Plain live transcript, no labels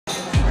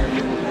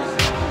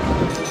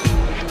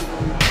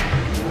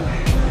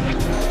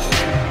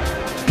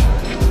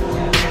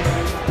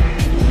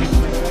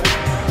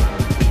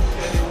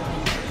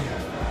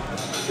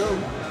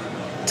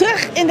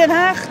Den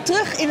Haag,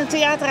 terug in het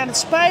theater aan het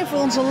Spui voor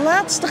onze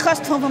laatste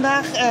gast van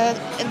vandaag.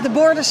 De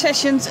Border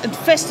Sessions, het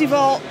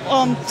festival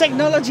on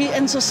Technology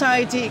and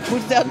Society. Ik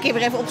moet het elke keer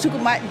weer even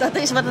opzoeken, maar dat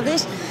is wat het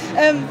is.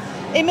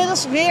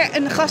 Inmiddels weer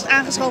een gast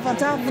aangeschoven aan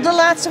tafel. De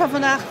laatste van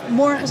vandaag.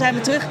 Morgen zijn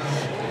we terug.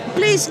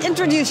 Please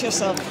introduce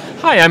yourself.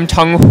 Hi, I'm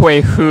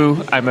Tung-Hui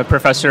Hu. I'm a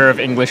professor of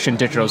English and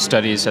Digital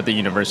Studies at the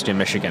University of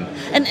Michigan.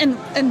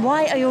 And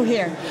why are you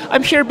here?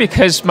 I'm here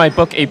because my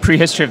book, A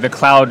Prehistory of the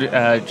Cloud,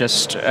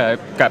 just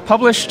got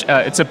published.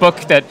 It's a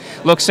book that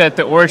looks at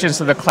the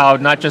origins of the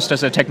cloud, not just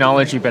as a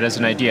technology, but as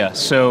an idea.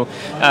 So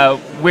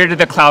where did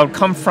the cloud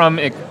come from?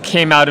 It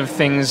came out of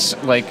things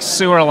like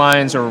sewer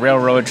lines or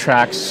railroad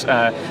tracks,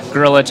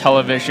 guerrilla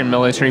television,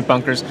 military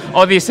bunkers,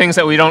 all these things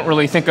that we don't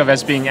really think of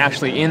as being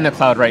actually in the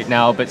cloud right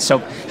now, but so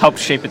helped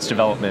shape its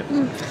development.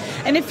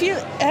 And if you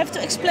have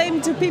to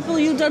explain to people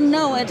you don't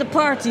know at a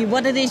party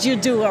what it is you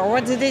do or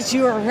what it is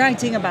you're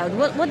writing about,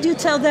 what do you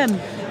tell them?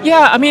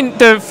 Yeah, I mean,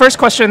 the first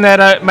question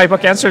that my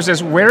book answers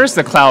is, where is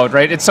the cloud,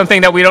 right? It's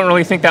something that we don't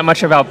really think that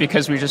much about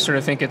because we just sort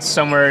of think it's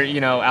somewhere,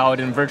 out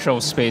in virtual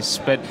space.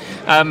 But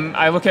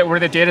I look at where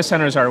the data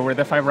centers are, where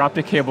the fiber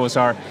optic cables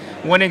are.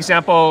 One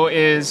example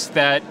is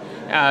that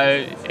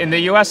in the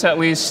US at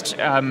least,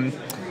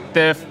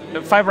 the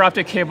fiber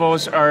optic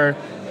cables are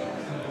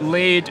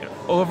laid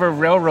over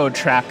railroad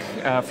track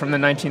from the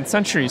 19th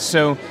century.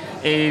 So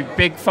a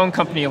big phone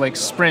company like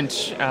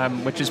Sprint,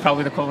 which is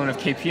probably the equivalent of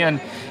KPN,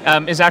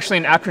 is actually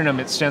an acronym.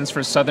 It stands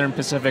for Southern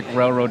Pacific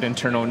Railroad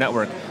Internal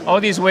Network.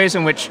 All these ways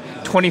in which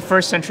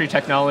 21st century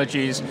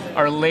technologies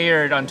are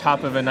layered on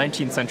top of a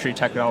 19th century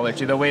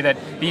technology, the way that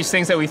these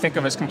things that we think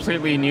of as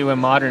completely new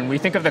and modern, we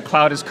think of the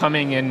cloud as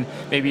coming in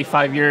maybe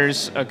 5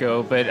 years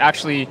ago, but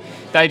actually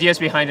the ideas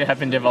behind it have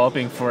been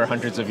developing for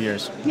hundreds of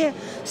years. Yeah,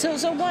 so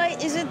why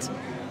is it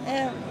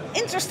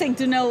interesting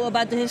to know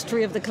about the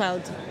history of the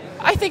cloud?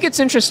 I think it's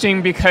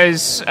interesting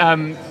because,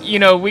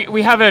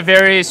 we have a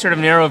very sort of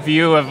narrow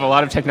view of a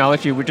lot of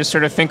technology. We just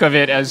sort of think of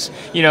it as,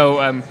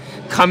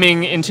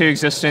 coming into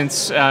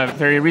existence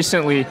very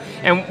recently.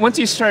 And once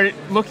you start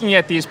looking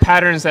at these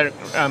patterns that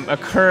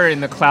occur in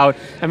the cloud,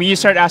 you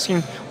start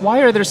asking,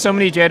 why are there so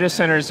many data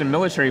centers and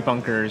military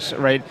bunkers,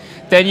 right?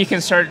 Then you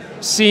can start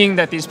seeing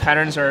that these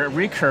patterns are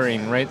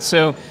recurring, right?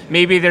 So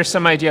maybe there's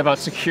some idea about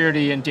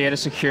security and data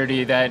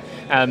security that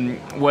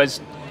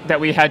that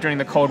we had during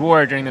the Cold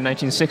War, during the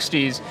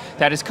 1960s,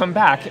 that has come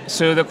back.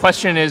 So the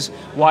question is,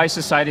 why is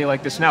society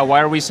like this now?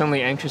 Why are we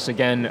suddenly anxious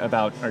again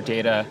about our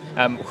data?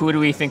 Who do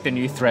we think the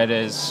new threat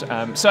is?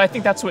 So I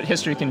think that's what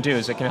history can do,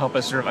 is it can help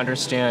us sort of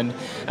understand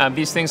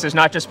these things as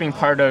not just being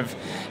part of,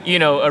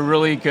 a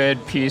really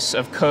good piece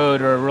of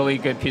code or a really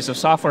good piece of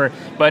software,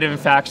 but in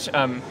fact,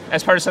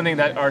 as part of something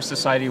that our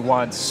society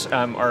wants,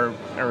 our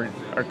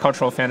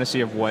cultural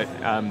fantasy of what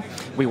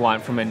we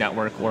want from a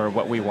network or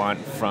what we want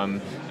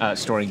from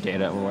storing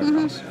data or whatever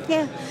else.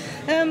 Yeah.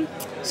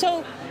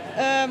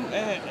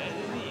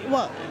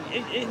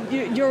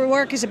 Your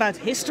work is about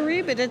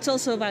history, but it's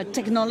also about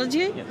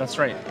technology. Yeah, that's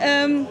right.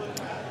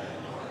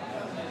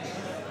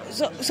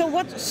 So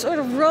what sort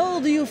of role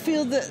do you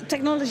feel that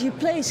technology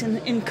plays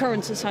in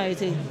current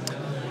society?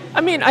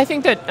 I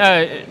think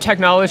that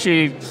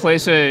technology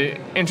plays an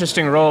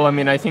interesting role.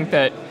 I think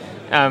that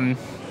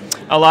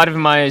a lot of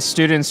my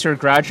students who are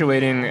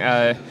graduating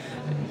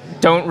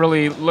don't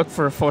really look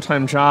for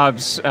full-time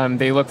jobs.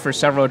 They look for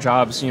several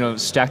jobs,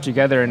 stacked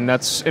together, and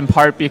that's in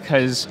part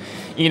because,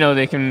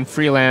 they can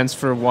freelance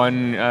for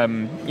one,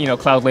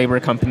 cloud labor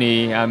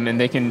company, and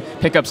they can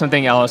pick up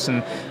something else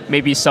and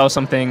maybe sell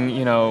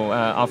something,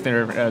 off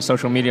their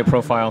social media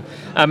profile.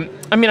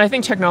 I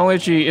think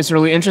technology is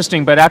really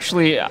interesting, but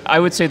actually, I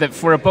would say that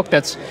for a book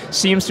that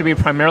seems to be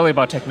primarily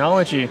about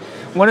technology,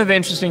 one of the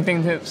interesting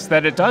things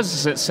that it does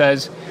is it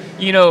says,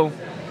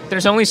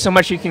 there's only so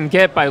much you can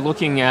get by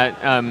looking at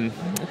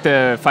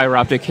the fiber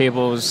optic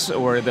cables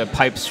or the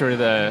pipes or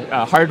the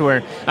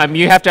hardware.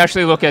 You have to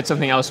actually look at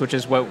something else, which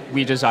is what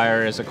we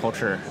desire as a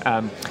culture.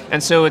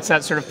 And so it's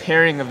that sort of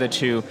pairing of the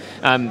two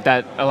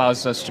that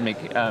allows us to make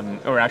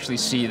or actually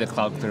see the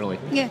cloud clearly.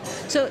 Yeah.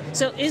 So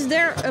is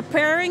there a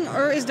pairing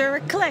or is there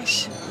a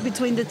clash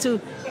between the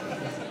two?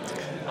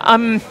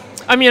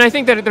 I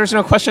think that there's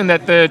no question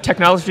that the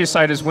technology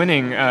side is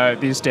winning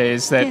these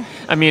days. That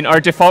our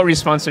default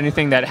response to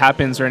anything that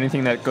happens or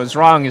anything that goes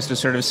wrong is to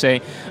sort of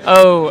say,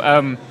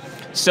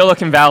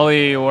 Silicon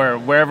Valley or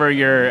wherever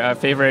your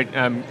favorite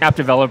app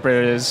developer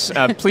is,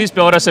 please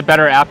build us a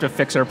better app to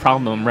fix our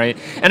problem, right?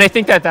 And I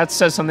think that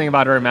says something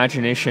about our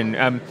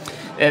imagination.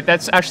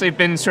 That's actually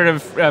been sort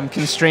of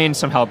constrained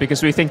somehow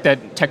because we think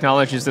that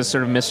technology is this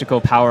sort of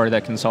mystical power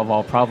that can solve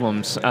all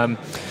problems.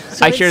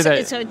 So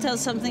it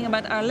tells something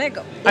about our lack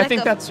of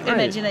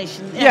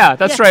imagination. Right. Yeah,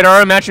 that's right.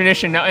 Our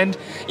imagination now, and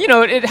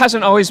it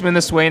hasn't always been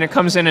this way, and it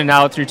comes in and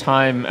out through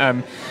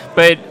time.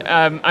 But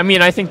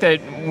I think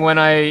that when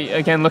I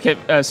again look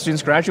at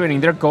students graduating,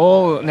 their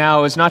goal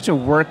now is not to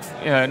work.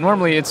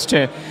 Normally, it's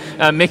to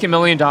make $1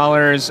 million.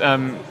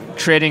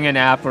 Creating an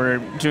app or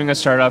doing a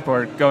startup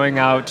or going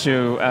out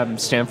to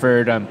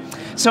Stanford.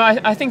 So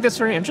I think that's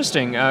very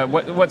interesting.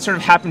 What sort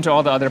of happened to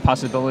all the other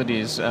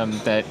possibilities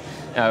that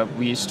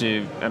we used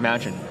to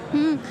imagine?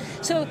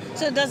 So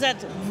does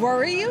that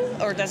worry you,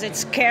 or does it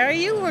scare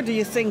you, or do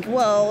you think,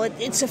 well,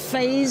 it's a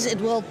phase,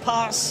 it will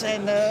pass,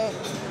 and...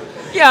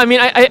 Yeah, I mean,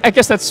 I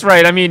guess that's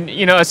right. I mean,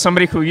 as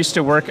somebody who used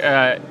to work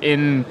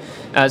in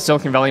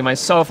Silicon Valley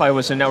myself, I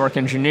was a network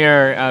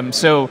engineer.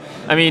 So,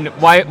 I mean,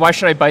 why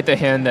should I bite the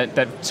hand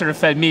that sort of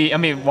fed me? I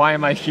mean, why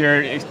am I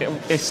here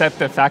except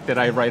the fact that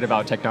I write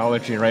about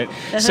technology, right?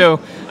 So,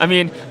 I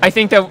mean, I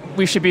think that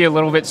we should be a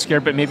little bit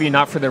scared, but maybe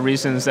not for the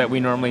reasons that we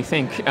normally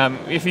think.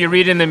 If you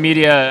read in the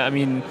media, I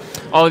mean,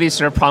 all of these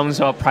sort of problems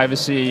about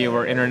privacy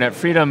or internet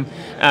freedom,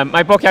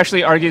 my book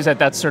actually argues that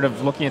that's sort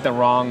of looking at the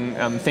wrong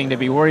thing to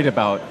be worried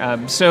about.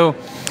 So,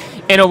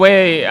 in a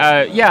way,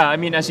 yeah, I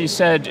mean, as you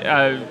said,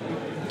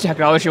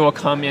 technology will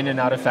come in and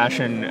out of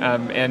fashion,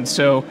 and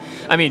so,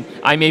 I mean,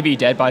 I may be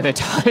dead by the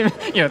time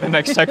the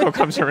next cycle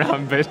comes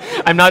around, but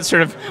I'm not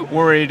sort of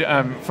worried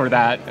for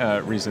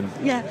that reason.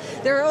 Yeah,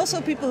 there are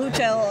also people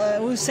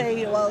who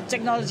say, well,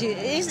 technology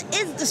is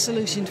the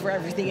solution for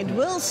everything. It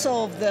will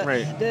solve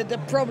the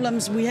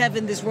problems we have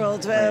in this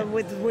world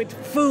with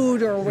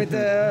food or with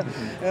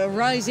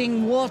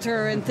rising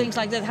water and things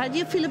like that. How do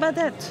you feel about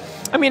that?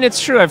 I mean,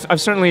 it's true. I've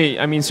certainly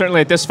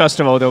at this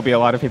festival there'll be a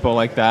lot of people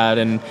like that,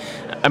 and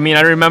I mean,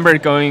 I remember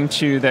going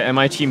to the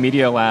MIT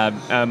Media Lab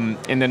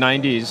in the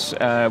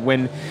 90s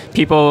when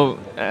people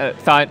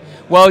thought,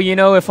 well,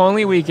 if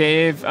only we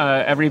gave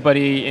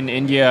everybody in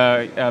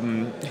India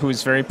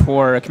who's very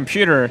poor a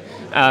computer,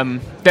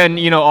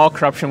 then all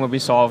corruption would be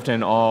solved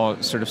and all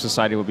sort of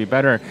society would be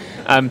better.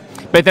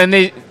 But then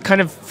they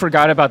kind of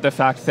forgot about the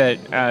fact that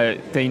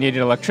they needed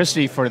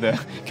electricity for the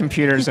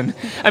computers, and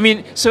I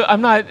mean, so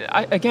I'm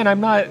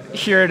not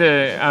here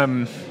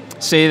to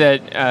say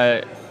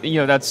that.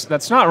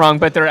 That's not wrong,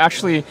 but there are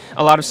actually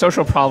a lot of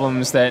social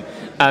problems that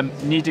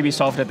need to be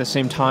solved at the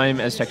same time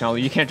as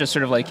technology. You can't just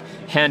sort of like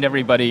hand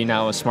everybody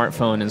now a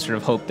smartphone and sort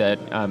of hope that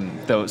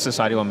the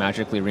society will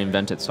magically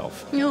reinvent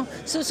itself.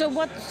 So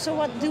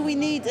what do we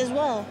need as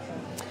well?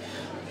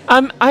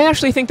 I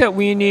actually think that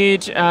we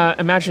need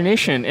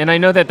imagination, and I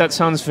know that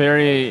sounds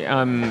very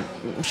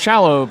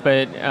shallow,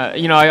 but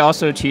I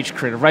also teach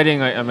creative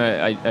writing.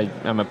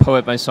 I'm a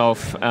poet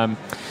myself, and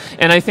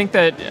I think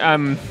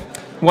that.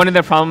 One of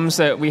the problems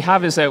that we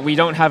have is that we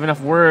don't have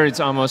enough words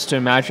almost to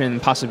imagine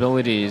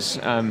possibilities.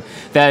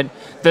 That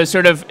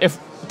if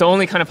the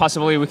only kind of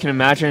possibility we can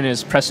imagine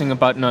is pressing a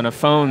button on a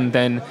phone,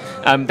 then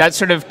that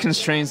sort of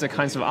constrains the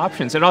kinds of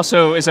options. It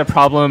also is a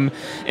problem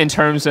in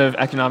terms of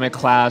economic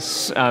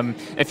class.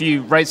 If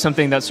you write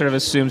something that sort of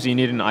assumes you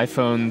need an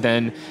iPhone,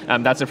 then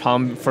that's a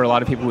problem for a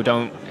lot of people who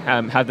don't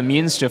have the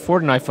means to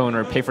afford an iPhone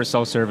or pay for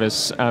cell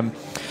service.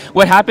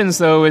 What happens,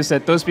 though, is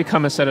that those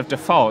become a set of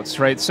defaults,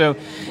 right? So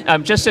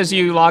just as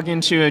you log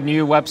into a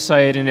new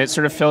website and it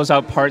sort of fills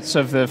out parts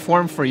of the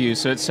form for you,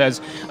 so it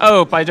says,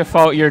 oh, by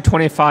default, you're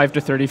 25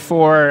 to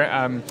 34,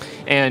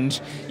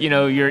 and,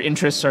 your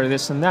interests are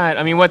this and that.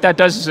 I mean, what that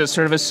does is it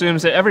sort of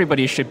assumes that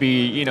everybody should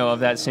be, of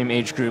that same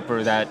age group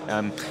or that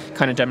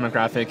kind of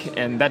demographic,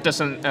 and that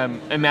doesn't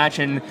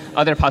imagine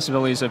other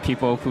possibilities of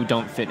people who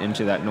don't fit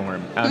into that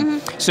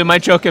norm. So my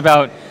joke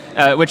about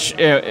which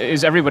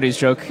is everybody's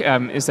joke,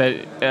 is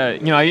that,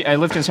 I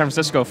lived in San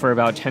Francisco for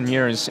about 10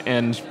 years,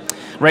 and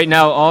right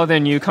now all the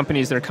new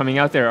companies that are coming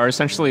out there are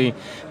essentially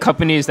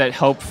companies that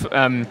help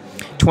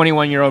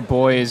 21-year-old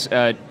boys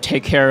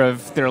take care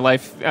of their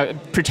life,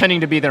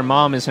 pretending to be their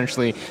mom,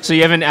 essentially. So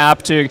you have an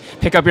app to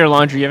pick up your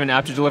laundry, you have an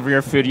app to deliver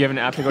your food, you have an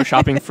app to go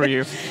shopping for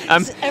you.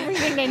 It's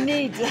everything they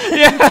need.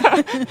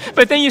 Yeah,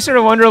 but then you sort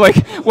of wonder,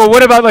 well,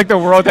 what about the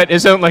world that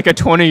isn't a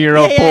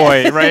 20-year-old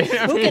boy, right?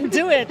 Who can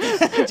do it?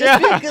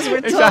 Just because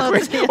we're told.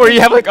 Exactly. Or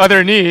you have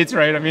other needs,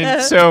 right? I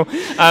mean, so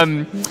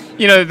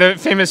the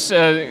famous.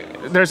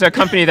 There's a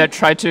company that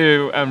tried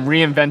to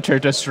reinvent or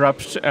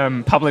disrupt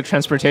public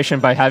transportation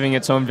by having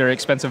its own very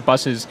expensive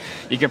buses.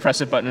 You could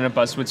press a button and a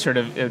bus would sort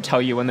of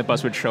tell you when the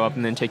bus would show up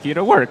and then take you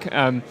to work.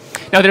 Now,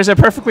 there's a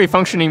perfectly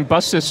functioning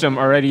bus system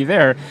already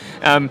there.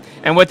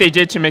 And what they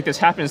did to make this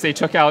happen is they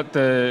took out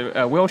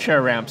the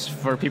wheelchair ramps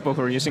for people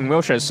who are using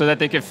wheelchairs so that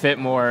they could fit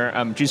more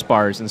juice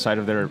bars inside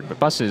of their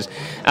buses.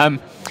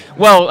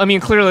 Well, I mean,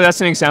 clearly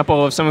that's an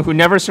example of someone who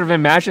never sort of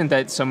imagined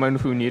that someone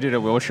who needed a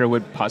wheelchair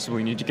would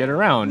possibly need to get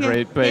around,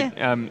 right? But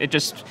it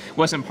just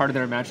wasn't part of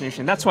their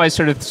imagination. That's why I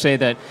sort of say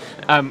that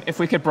if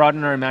we could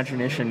broaden our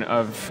imagination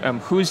of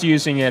who's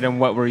using it and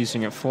what we're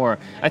using it for,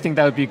 I think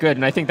that would be good.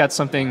 And I think that's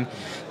something,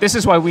 this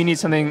is why we need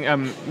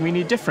something, we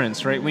need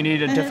difference, right? We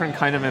need a different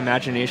kind of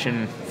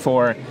imagination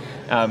for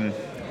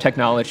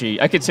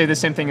technology. I could say the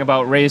same thing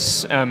about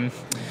race.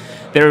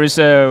 There was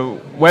a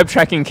web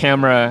tracking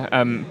camera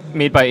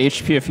made by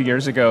HP a few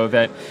years ago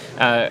that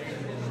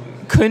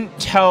couldn't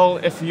tell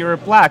if you were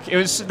black.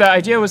 The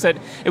idea was that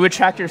it would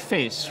track your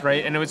face,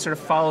 right, and it would sort of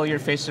follow your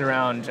face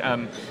around.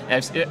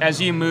 As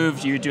you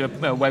moved, you would do a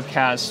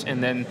webcast,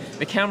 and then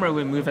the camera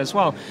would move as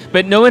well.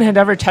 But no one had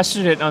ever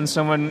tested it on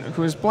someone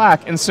who was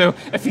black, and so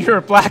if you were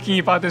black and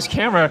you bought this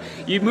camera,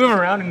 you'd move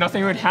around and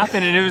nothing would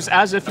happen, and it was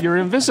as if you were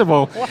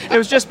invisible. It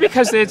was just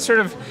because they had sort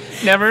of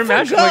never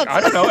imagined, like,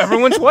 I don't know,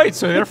 everyone's white,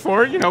 so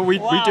therefore, we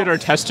did our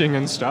testing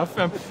and stuff.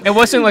 It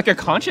wasn't like a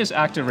conscious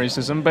act of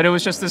racism, but it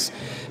was just this,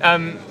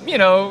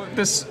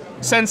 this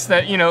sense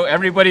that,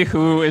 everybody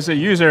who is a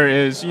user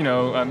is,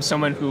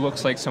 someone who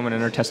looks like someone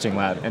in our testing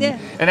lab.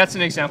 And that's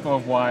an example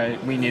of why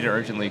we need to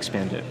urgently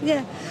expand it.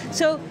 Yeah.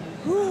 So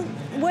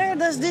where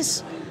does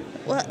this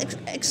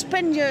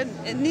expenditure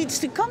needs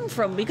to come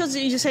from? Because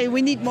you say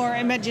we need more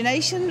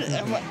imagination.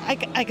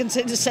 I can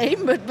say the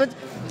same, but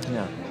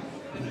yeah.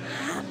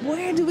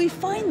 Where do we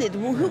find it?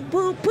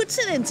 Who puts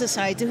it in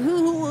society?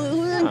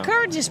 Who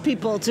encourages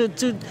people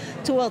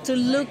to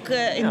look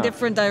in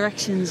different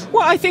directions?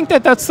 Well, I think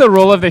that's the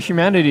role of the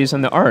humanities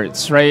and the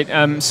arts, right?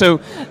 So,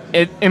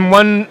 in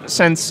one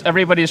sense,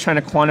 everybody is trying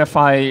to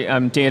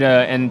quantify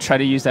data and try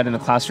to use that in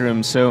the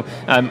classroom. So,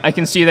 I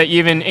can see that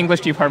even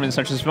English departments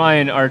such as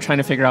mine are trying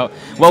to figure out,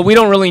 well, we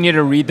don't really need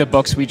to read the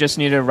books. We just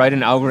need to write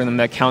an algorithm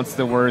that counts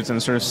the words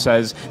and sort of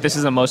says, this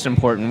is the most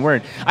important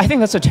word. I think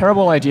that's a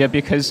terrible idea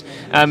because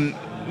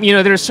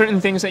there are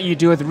certain things that you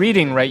do with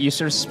reading, right? You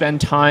sort of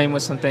spend time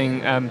with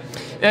something, and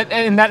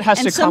that has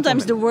to complement. And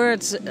sometimes the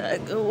words,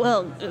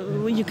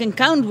 you can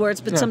count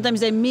words, but sometimes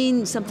they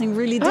mean something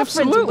really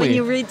different when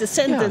you read the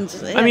sentence.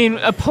 Yeah. I mean,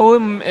 a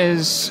poem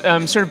is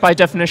sort of by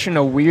definition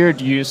a weird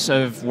use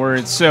of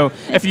words. So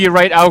if you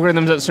write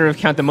algorithms that sort of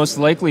count the most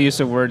likely use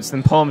of words,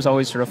 then poems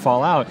always sort of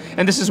fall out.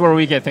 And this is where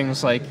we get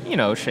things like,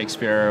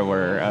 Shakespeare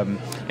or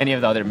any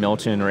of the other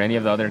Milton or any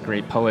of the other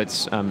great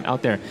poets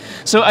out there.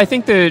 So I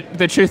think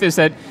the truth is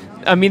that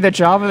the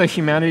job of the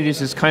humanities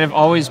has kind of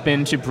always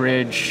been to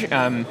bridge,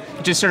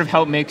 to sort of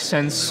help make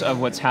sense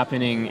of what's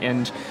happening.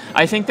 And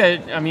I think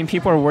that,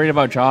 people are worried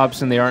about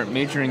jobs and they aren't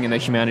majoring in the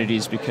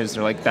humanities because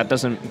they're like, that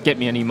doesn't get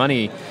me any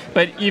money.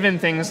 But even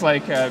things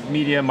like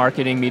media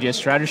marketing, media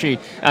strategy,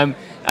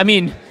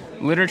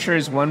 literature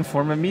is one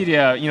form of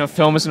media,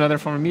 film is another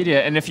form of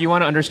media. And if you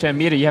want to understand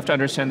media, you have to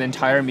understand the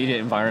entire media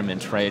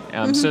environment, right?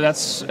 So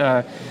that's...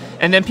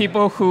 and then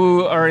people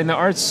who are in the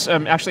arts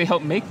actually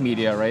help make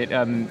media, right?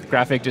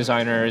 Graphic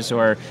designers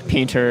or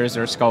painters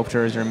or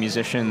sculptors or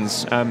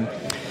musicians.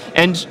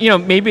 And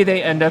maybe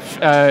they end up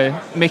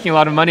making a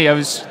lot of money. I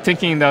was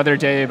thinking the other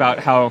day about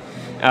how,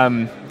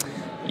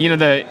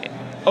 the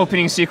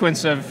opening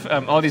sequence of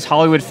all these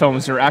Hollywood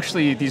films are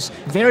actually these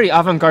very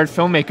avant-garde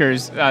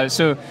filmmakers.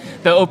 So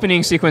the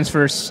opening sequence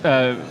for,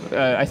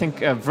 I think,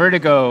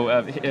 Vertigo,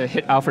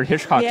 a Alfred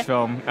Hitchcock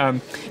film,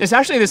 is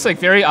actually this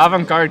very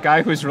avant-garde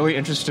guy who's really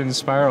interested in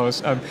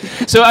spirals.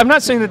 So I'm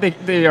not saying that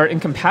they are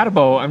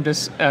incompatible. I'm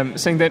just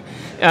saying that,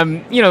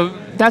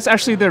 that's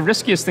actually the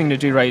riskiest thing to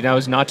do right now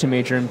is not to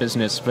major in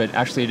business, but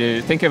actually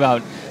to think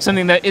about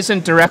something that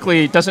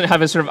doesn't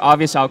have a sort of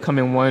obvious outcome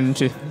in 1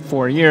 to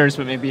 4 years,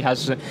 but maybe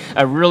has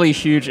a really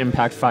huge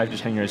impact 5 to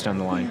 10 years down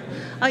the line.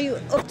 Are you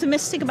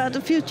optimistic about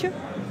the future?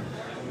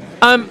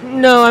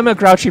 No, I'm a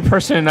grouchy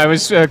person. I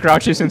was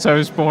grouchy since I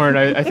was born.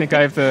 I think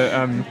I have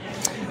the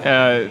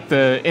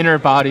inner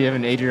body of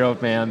an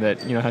 80-year-old man that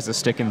has a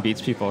stick and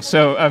beats people.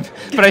 So,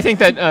 but I think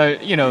that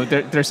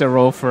there's a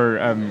role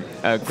for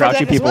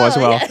grouchy people as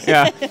well.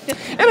 Yeah.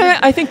 And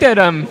I think that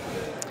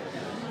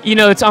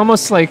it's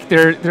almost like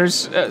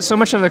there's so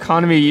much of the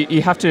economy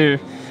you have to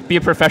be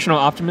a professional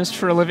optimist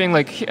for a living.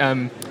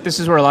 This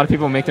is where a lot of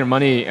people make their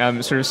money,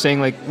 sort of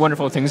saying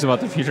wonderful things about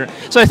the future.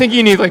 So I think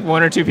you need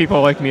 1 or 2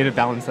 people like me to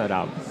balance that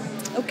out.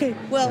 Oké,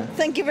 well,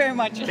 thank you very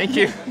much. Thank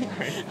you.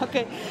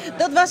 Oké,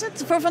 dat was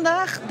het voor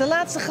vandaag. De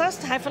laatste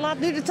gast. Hij verlaat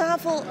nu de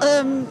tafel.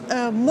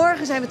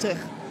 Morgen zijn we terug.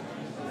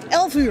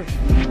 11 uur.